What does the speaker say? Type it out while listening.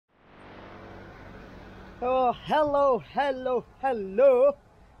So, hello.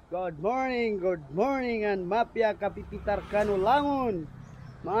 Good morning and mapya kapipitar kanulangon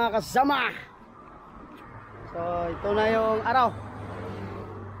mga kasama. So, ito na yung araw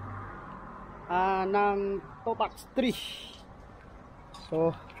ng Totax 3. So,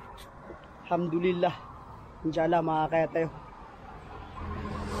 alhamdulillah, inshallah makakaya tayo.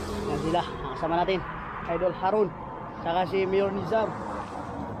 Yan sila, nakasama natin Idol Harun, saka si Mayor Nizam,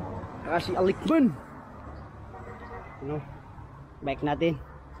 saka si Alikman. Ano, bike natin.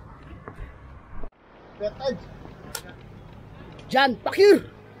 Jan Pakir.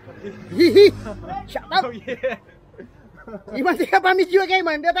 Hihi. Shout out. Oh, yeah. Iman ka pamit juga kay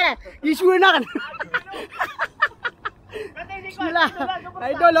man. Dia tara. Isu na kan. Sila.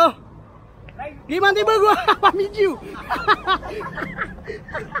 Idol oh. Iman tiba gua pamit you.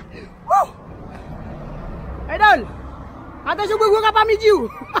 Idol. Kata subuh gua ka pamit you.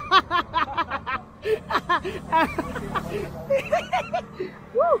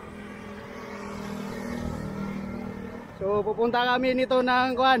 So pupunta kami nito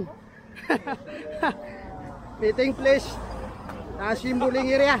ng kuan meeting place na simboling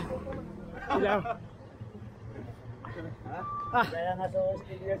area. Kaya nga sa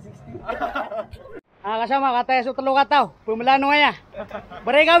Studio 60. Kasama katay sa telo kataw pumulano nga.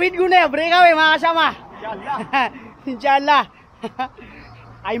 Beregawid guna ya, beregawe mga kasama. Inshallah.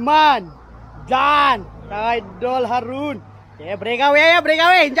 Aiman, Dan, Idol Harun. Ya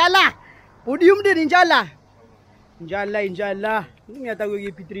beregawe inshallah. Podium din inshallah. Inshallah. Ini nga tago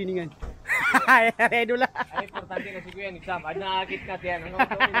yung P3 ni nga. Redo lang. Ay, importante kasi ko yan, exam. Ay, nakakit ka yan. Ano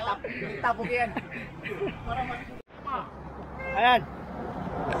ito? Tapok yan. Ayan.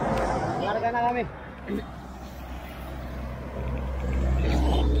 Larga na kami.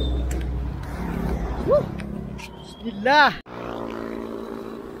 Bismillah.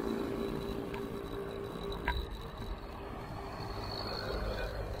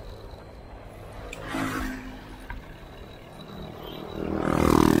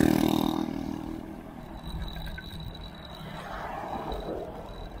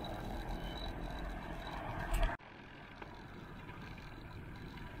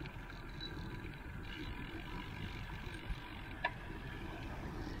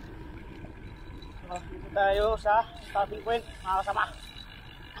 Dito tayo sa stopping point, mga kasama.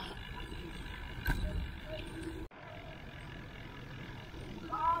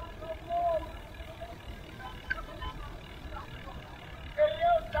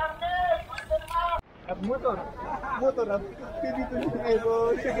 Motor dito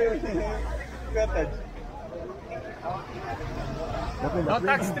ngayon gatad.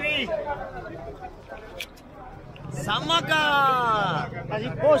 Totax 3! Sama ka! Kasi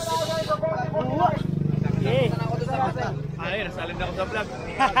boss. Okay. Ay, nasalin na ako sa vlog.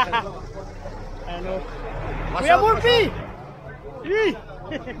 Ano? Kuya Murphy!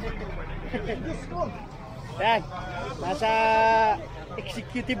 Yan. Nasa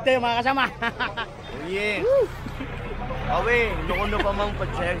executive tayo mga kasama. Oh yeah. Awe, loko pa mang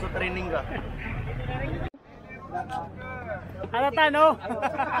pag-share sa training ka. Ano tano?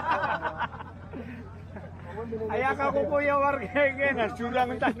 Ayak ako kuya warga na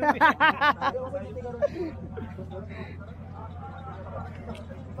sulang tanong.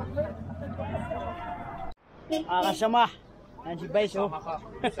 Kasama. Yan si Vice oh.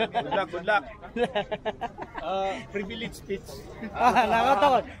 Good luck. Privilege speech.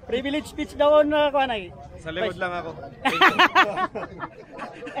 Nakatakot. Privilege speech daw na kuha na. Sa likod lang ako.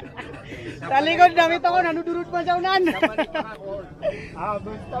 Sa likod namin ako, nanudurot pa sa unan.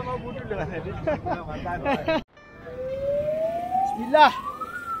 Basta mabudol lang. Bismillah.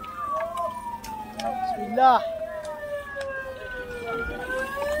 Bismillah.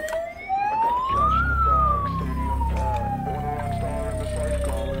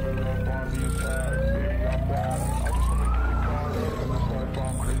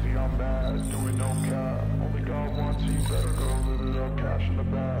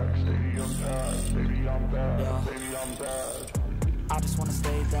 I just wanna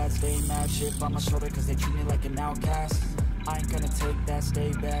stay bad, stay mad, shit on my shoulder cause they treat me like an outcast. I ain't gonna take that,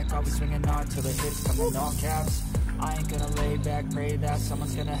 stay back, I'll be swinging on till the hits coming on caps. I ain't gonna lay back, pray that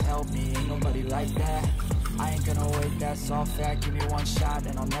someone's gonna help me, ain't nobody like that. I ain't gonna wait, that's all fact, give me one shot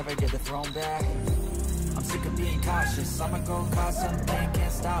and I'll never get the throne back. I'm sick of being cautious, I'ma go cause something,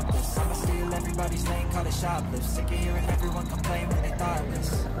 can't stop this. I'ma steal everybody's lane, call it shoplift. Sick of hearing everyone complain when they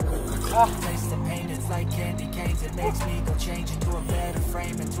thoughtless. Taste the pain, it's like candy canes. It makes me go change into a better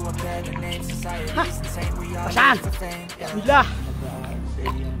frame, into a better name. Society's insane, we all live for fame. Bismillah.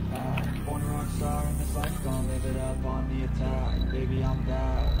 Born a rock star in the this life, gon' live it up on the attack. Baby, I'm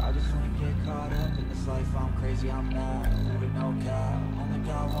bad, I just wanna get caught up in this life. I'm crazy, I'm mad, moving no cap. Only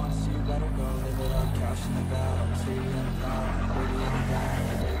God wants you, better go live it up. Cash in the bag, stay in the bag. Baby, I'm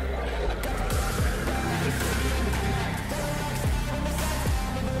bad.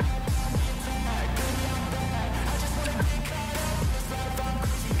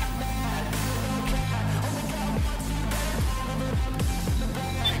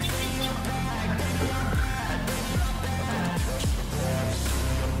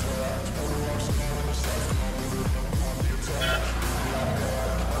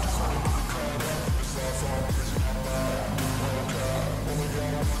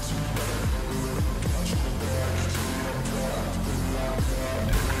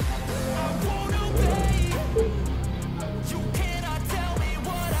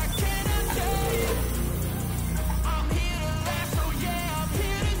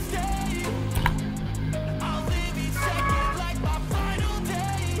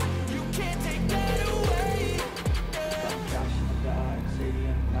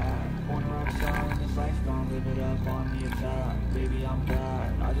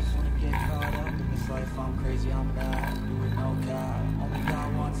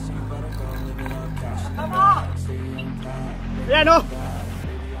 Ayan o.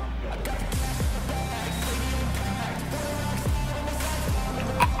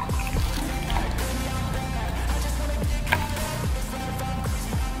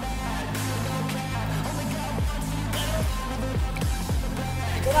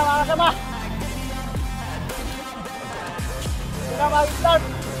 Ito na mga kasama. Ito na mag-start.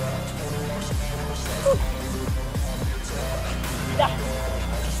 Yeah.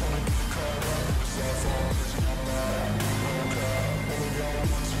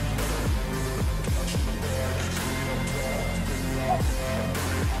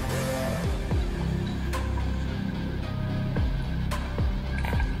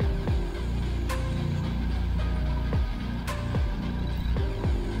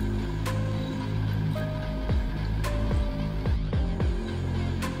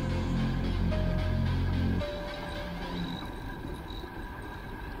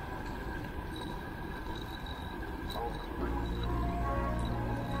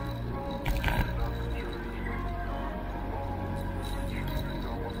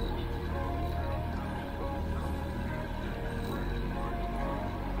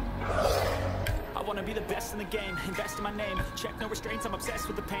 Be the best in the game, invest in my name, check no restraints, I'm obsessed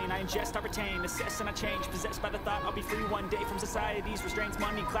with the pain, I ingest, I retain, assess and I change, possessed by the thought I'll be free one day from society's restraints,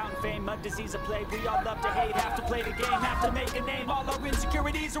 money, clout and fame, mud, disease, a plague, we all love to hate, have to play the game, have to make a name, all our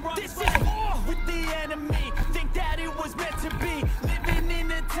insecurities are on this is war with the enemy, think that it was meant to be, living in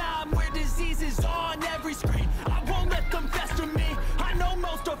a time where disease is on every screen, I won't let them fester me, I know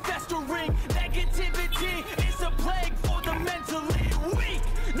most are festering, negativity is a plague for the mentally weak,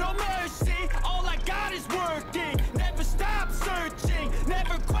 no mercy, all I got is working, never stop searching,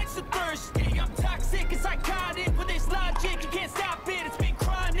 never quite so thirsty, I'm toxic and psychotic, with this logic, you can't stop it, it's been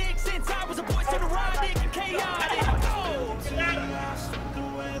chronic, since I was a boy, so neurotic and chaotic, oh!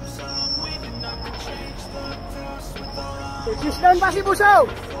 Resistan pa si Busaw!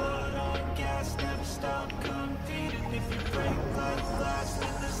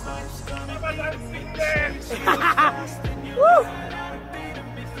 Woo!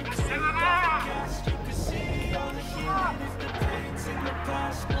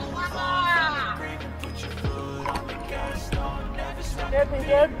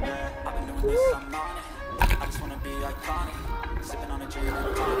 Good. I just wanna be iconic, sipping on a gin and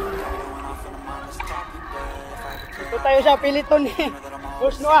a tonic, going off on a mindless topic, but Ito tayo sa Piliton ni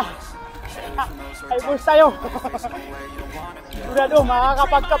Boss Noah. Ay, boss tayo. Sigurado,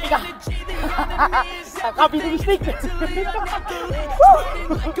 makakapagkapi ka. Kapi ng stick.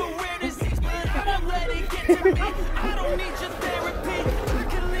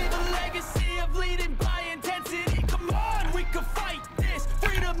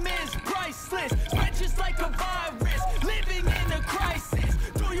 Just like a virus, living in a crisis.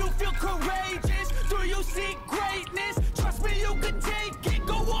 Do you feel courageous? Do you seek greatness? Trust me, you can take it.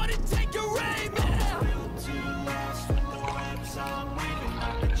 Go on and take your aim. Built to last with the webs I'm weaving.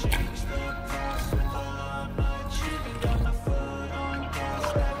 I can change the past with all I'm achieving. Got my foot on gas,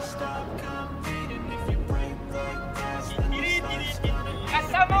 never stop competing. If you break like glass, then this life's gonna be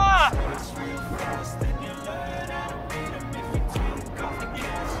it's real fast, then you learn how to beat 'em. If you take off the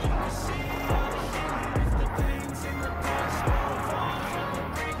gas, you can see all the heat. If the pain's in the past, move on from the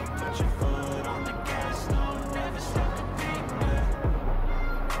grave and put your foot on the gas. No, never stop competing.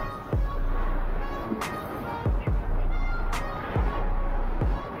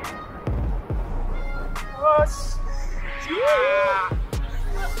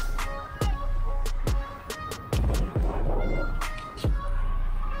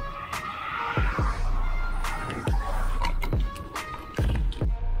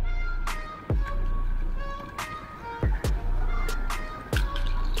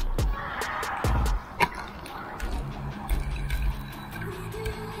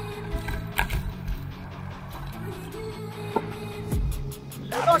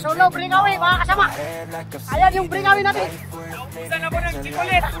 tatlo, breakaway mga kasama. Ayan yung breakaway natin. Naubusan na po ng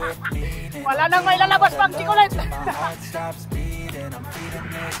chikolet. Wala nang may lalabas pang chikolet.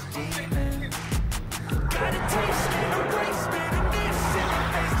 Got a taste, erase bitterness in the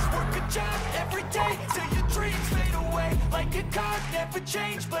face. Work a job every day till your dreams fade away. Like a card, never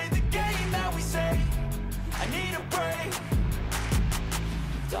change. Play the game that we say. I need a break.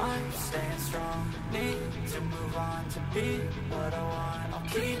 I'm staying strong. Need to move on to be what I want. I'll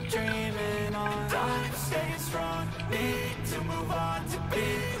keep dreaming on. I'm staying strong. Need to move on to be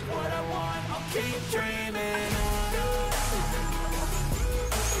what I want. I'll keep dreaming on.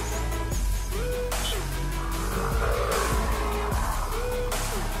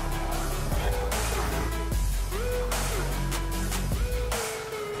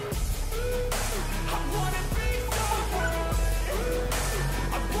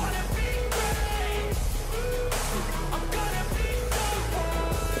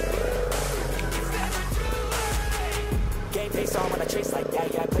 Face on when I chase like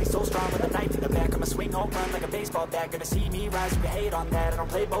that, yeah, I play so strong with a knife in the back. I'ma swing home run like a baseball bat. Gonna see me rise, you hate on that. I don't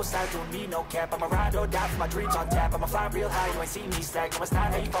play both sides, doing me no cap. I'ma ride or die for my dreams on tap. I'ma fly real high, you ain't see me stack. No, it's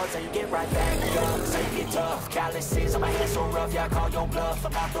not how you fall, it's how you get right back up. It's how you get tough, calluses on my hands so rough. Yeah, I call your bluff,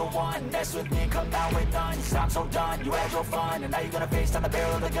 I'm not the one. Mess with me, come down with none. I'm so done, you had your fun. And now you're gonna face down the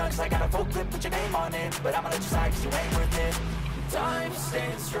barrel of the gun. Cause I got a full clip, put your name on it. But I'ma let you slide cause you ain't worth it. I'm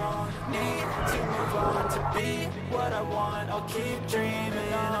staying strong, need to move on to be what I want. I'll keep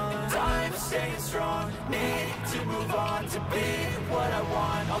dreaming on. I'm staying strong, need to move on to be what I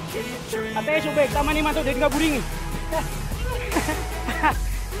want. I'll keep dreaming. Ate, subek, tama ni Manto, din ka buring.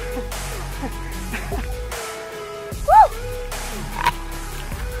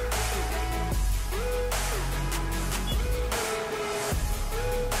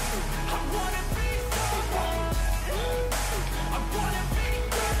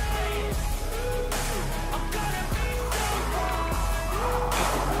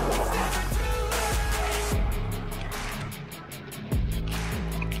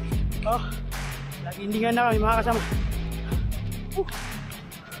 Oh, Laguindigan na kami mga kasama.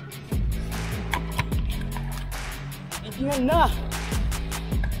 Laguindigan na.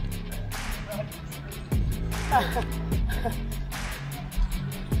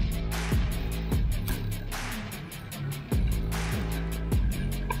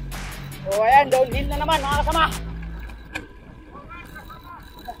 Oh, ayan, downhill na naman mga kasama.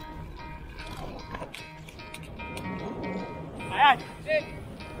 Ayan.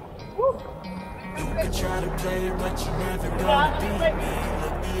 You can try to play it, but you're never gonna beat me.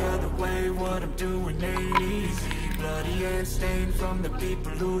 Look the other way, what I'm doing ain't easy. Bloody hands stained from the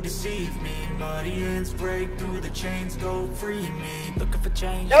people who deceive me. Muddy hands break through the chains, go free me. Looking for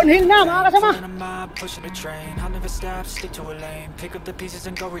change. Downhill na mga kasama. In a mob, pushing a train. I'll never stop, stick to a lane. Pick up the pieces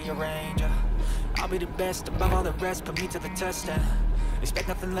and go rearrange. I'll be the best above all the rest, put me to the test and expect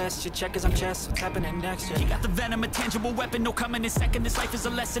nothing less, your check is on chest, what's happening next, yeah. He got the venom, a tangible weapon, no coming in second. This life is a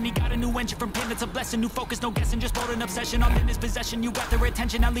lesson, he got a new engine from pain, it's a blessing. New focus, no guessing, just bold an obsession. All in his possession, you got their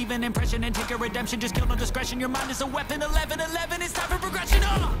attention. Now leave an impression and take a redemption. Just kill no discretion, your mind is a weapon. 11-11, it's time for progression.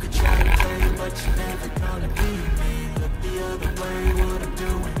 You could try to play, but you're never gonna beat me. Look the other way, what I'm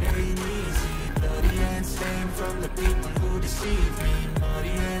doing ain't easy. Bloody hands stained from the people who deceive me. Muddy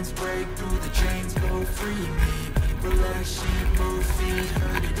hands break through the chains, go free me. People like sheep, move feet,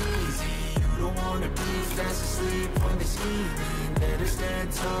 hurt it easy. You don't wanna be fast asleep when they're scheming. Better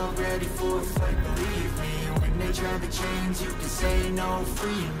stand tall, ready for a fight, believe me. When they try to change, you can say no,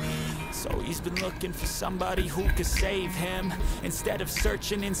 free me. So he's been looking for somebody who could save him, instead of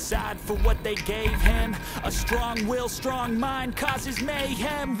searching inside for what they gave him. A strong will, strong mind causes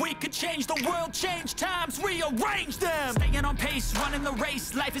mayhem. We could change the world, change times, rearrange them. Staying on pace, running the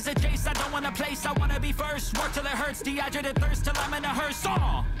race. Life is a chase, I don't want a place, I wanna be first. Work till it hurts, dehydrated thirst till I'm in a hearse.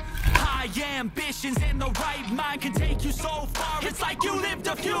 High ambitions in the right mind can take you so far. It's like you lived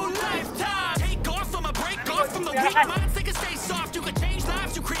a few lifetimes. Take off from a break off from the weak minds. They can stay soft, you can change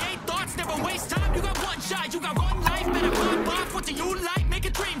lives, you create thoughts, never waste time. You got one shot, you got one life, better pop off. What do you like? Make a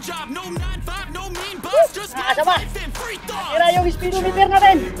dream job. No 9-5, no mean boss, just life and free thoughts. Kira yung speedometer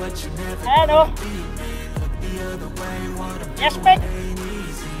natin. Ayan o. Expect.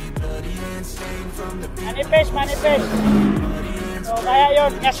 Manifest, manifest. So kaya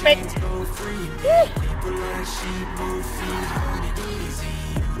yun, expect.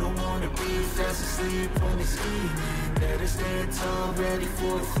 Better stand tall, ready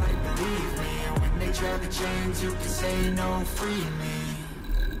for a fight, believe me. And when they try to change, you can say no, free me.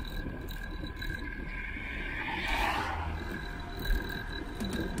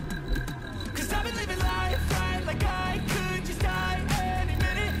 Cause I've been living life right like I could just die any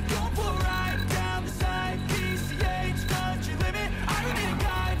minute.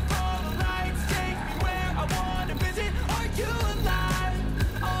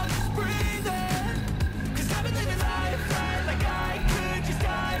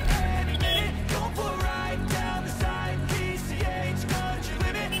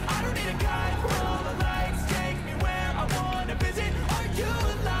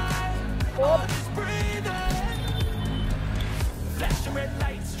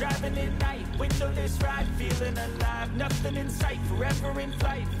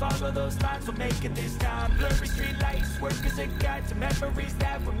 Follow those lines, we'll make it this time. Blurry street lights, work as a guide to memories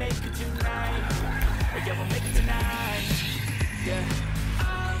that we'll make it tonight. Oh yeah, we'll make it tonight. Yeah.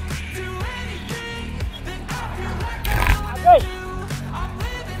 I'll do anything that I feel like I wanna do. I'm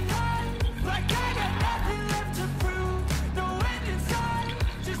living life like I got nothing left to prove. No end in sight,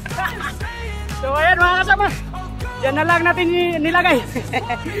 just staying on. So ayan mga kasama, yan na lang natin nilagay.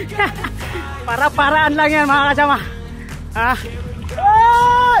 Para-paraan lang yan mga kasama. Ah.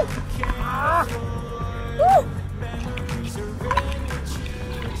 Hey! Ah. Woo!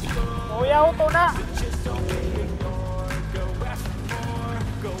 Uyaw to na.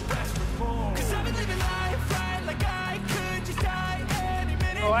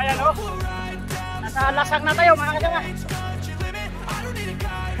 Oh, ayan o. Nasa lasang na tayo mga kasama.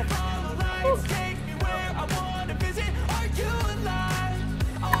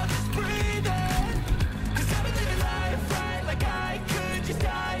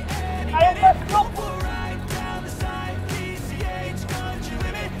 Ayun, let's go!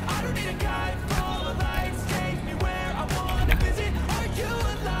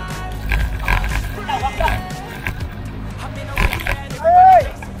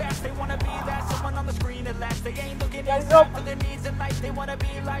 They wanna be that someone on the screen at last. They ain't looking inside for their needs in life. They wanna be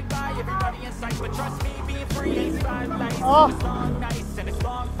like by everybody in sight, but trust me, being free ain't spotlights. It's long nights and it's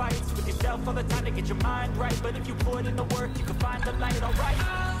long fights with yourself all the time to get your mind right. But if you put in the work, you can find the light. Alright,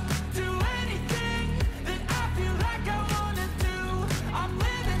 I'll do anything that I feel like I wanna do. I'm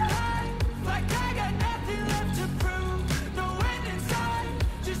living life like I got nothing left to prove. No end in sight,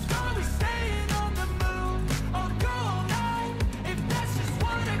 just always staying on the move. I'll go all night if that's just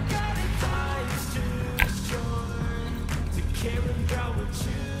what I gotta do. Life's too short to care about what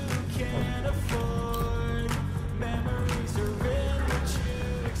you can't afford. Memories are in what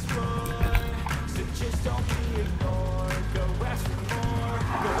you explore, so just don't be ignored. Go ask for more,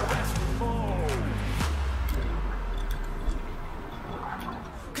 go ask for more.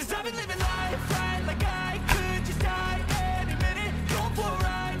 'Cause I've been living life right like I could just die any minute. Going for a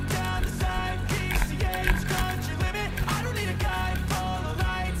ride down the side, PCH, country limit. I don't need a guide, follow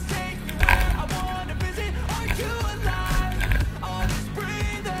lights, take me where I wanna visit. Are you alive? I'll just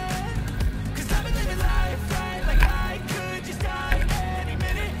breathe in. 'Cause I've been living life right like I could just die any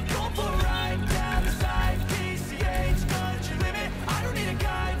minute. Going for a ride down the side, PCH, country limit. I don't need a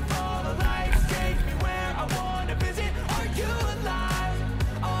guide, follow lights, take me where I wanna visit. Are you alive?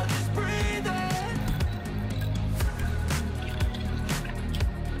 I'll just breathe in.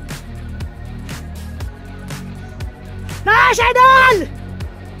 Nice, idol!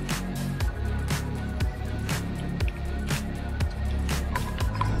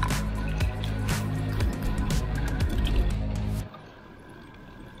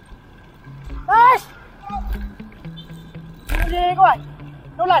 Nice! Hindi ko ay.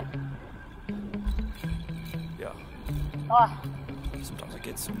 Nulan. Yeah. Ah. Sometimes I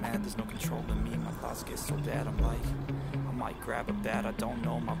get so mad, there's no control in me. My thoughts get so bad, I might grab a bat, I don't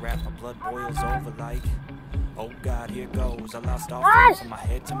know. My wrath, my blood boils over like, oh God, here goes. I lost all fear from my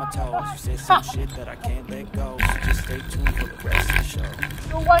head to my toes. You said some shit that I can't let go, so just stay tuned for the rest of the show.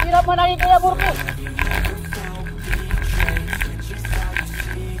 Yung hirap mo naging kaya burko.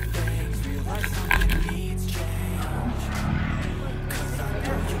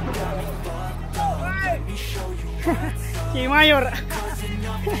 Si Mayor.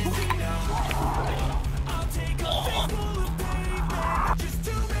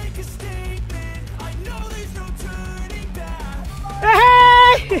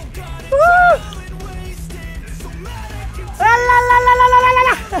 Hey! Woo! La la la la la la la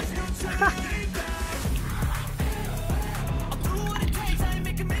la.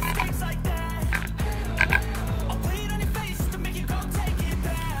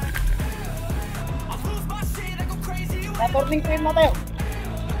 Turning train mo tayo.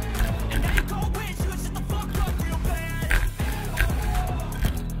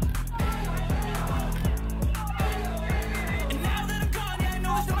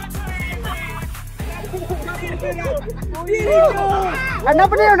 Ano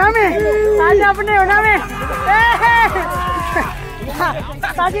pa niyo namin? Ano pa niyo namin?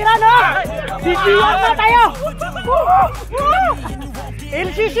 Sajira no? Sisiyan na tayo!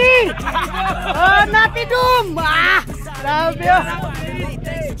 LCC! Natidum! Grabe yun!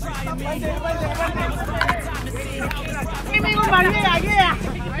 Ini ko balik lagi ya.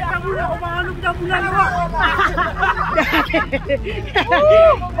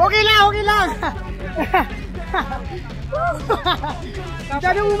 Okay lang, okay lang.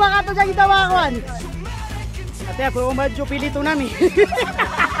 Jadi mo makato sa kita makakuan. Ate ako umadyo pilito nami.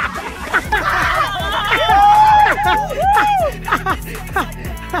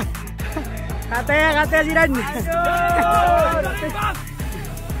 Kate si Dan.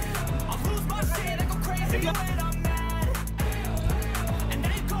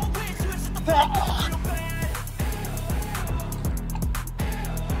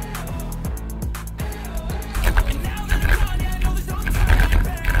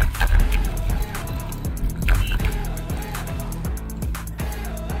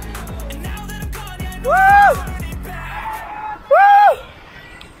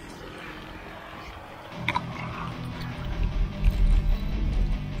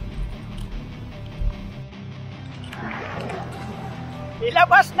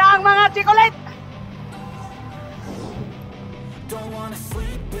 Ilabas na ang mga chocolate!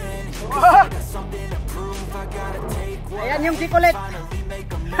 Ayan yung chocolate!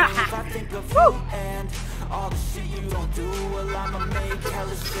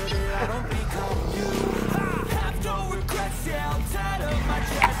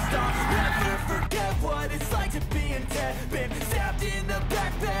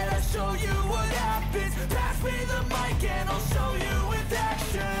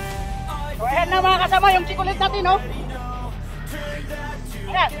 So ayan na mga kasama yung chocolate natin, no?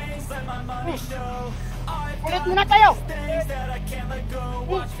 Ayan. Ulit muna tayo.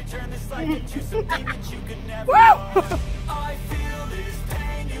 Wow!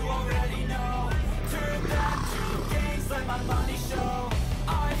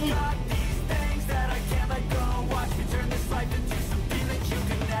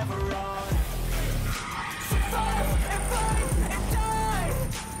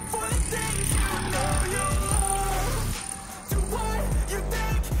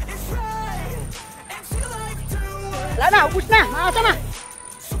 Wala na, ubus na, mga kasama.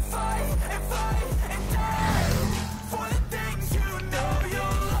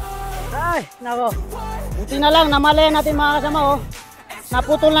 Ay, nako. Buti na lang, namalayan natin mga kasama, oh.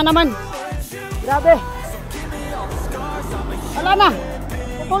 Naputol na naman. Grabe. Wala na,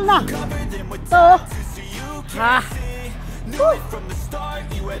 putol na. Ito, oh. Ha.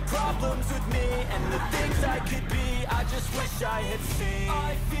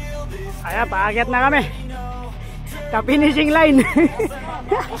 Ayan, paakyat na kami sa finishing line.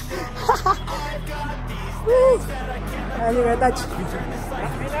 Ayun ka, touch.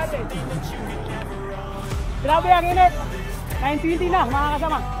 Grabe ang init. 9:20 na mga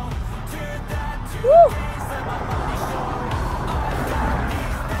kasama. Woo!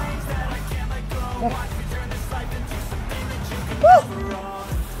 Woo!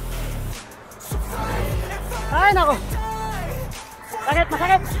 Ay nako. Sakit,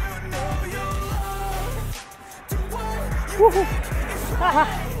 masakit. Woohoo! Haha!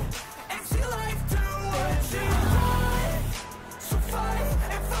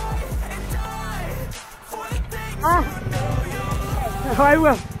 Ah! Ay,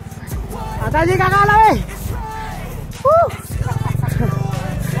 wow! Atty kakalaw eh! Woo!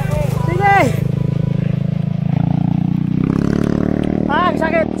 Sige! Ah,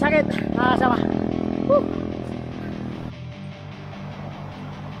 sakit, sakit! Nakasama! Woo!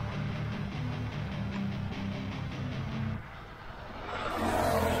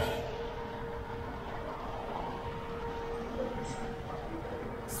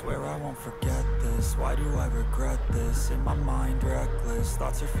 Swear I won't forget this. Why do I regret this? In my mind reckless,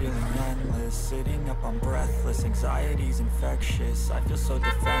 thoughts are feeling endless. Sitting up, I'm breathless, anxiety's infectious. I feel so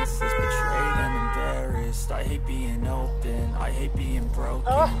defenseless, betrayed and embarrassed. I hate being open, I hate being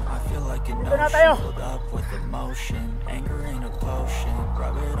broken. I feel like an ocean filled up with emotion. Anger ain't a potion,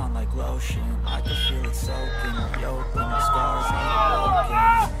 rub it on like lotion. I can feel it soaking, the open, the scars ain't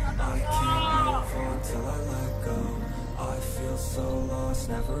broken. I can't move on till I let go. I feel so lost,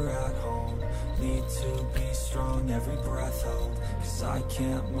 never at home. Need to be strong, every breath hold. Cause I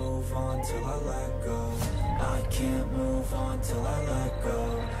can't move on till I let go. I can't move on till I let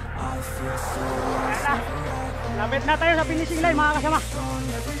go. I feel so lost, never at home. Lapit na tayo sa finishing line mga kasama.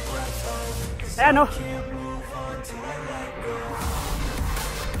 Ayan o.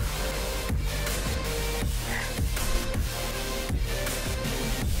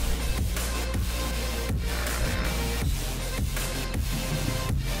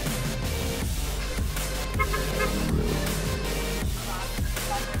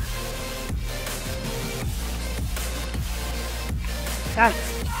 Yan.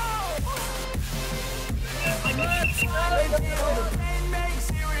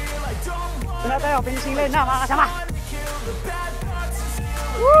 Ito na tayo, finishing line na mga kasama.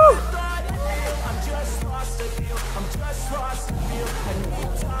 Woo!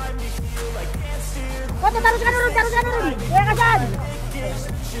 Wata, tarusin ka na rin, tarusin ka na rin. Kaya ka dyan.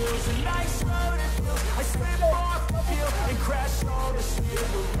 feel and crash all the steel.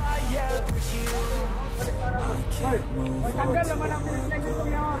 Will I ever heal? I can't move on till I let go.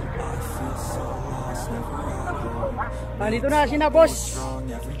 I feel so lost, never alone. Nandito na si na boss. Wrong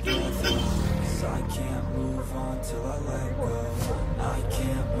every day, 'cause I can't move on till I let go. I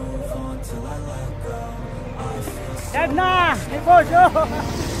can't move on till I let go. I feel so Yan na, si boss.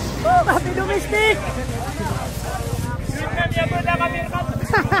 Oh, happy domestic.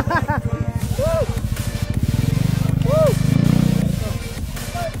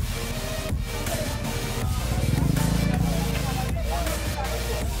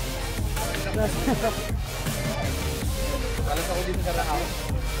 Kalas ako dito sa Raaw.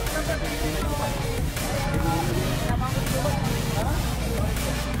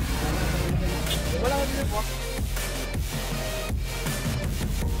 Wala ko dito po.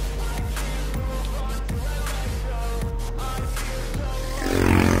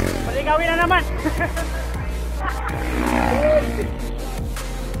 Maligawin na naman.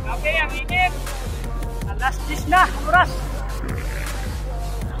 Okay, ang init. Alas 10 na, oras.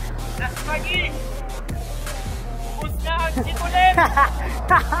 Alas pagi. Ubus na ang sikulit.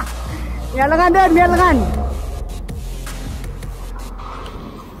 Miyalangan din, miyalangan.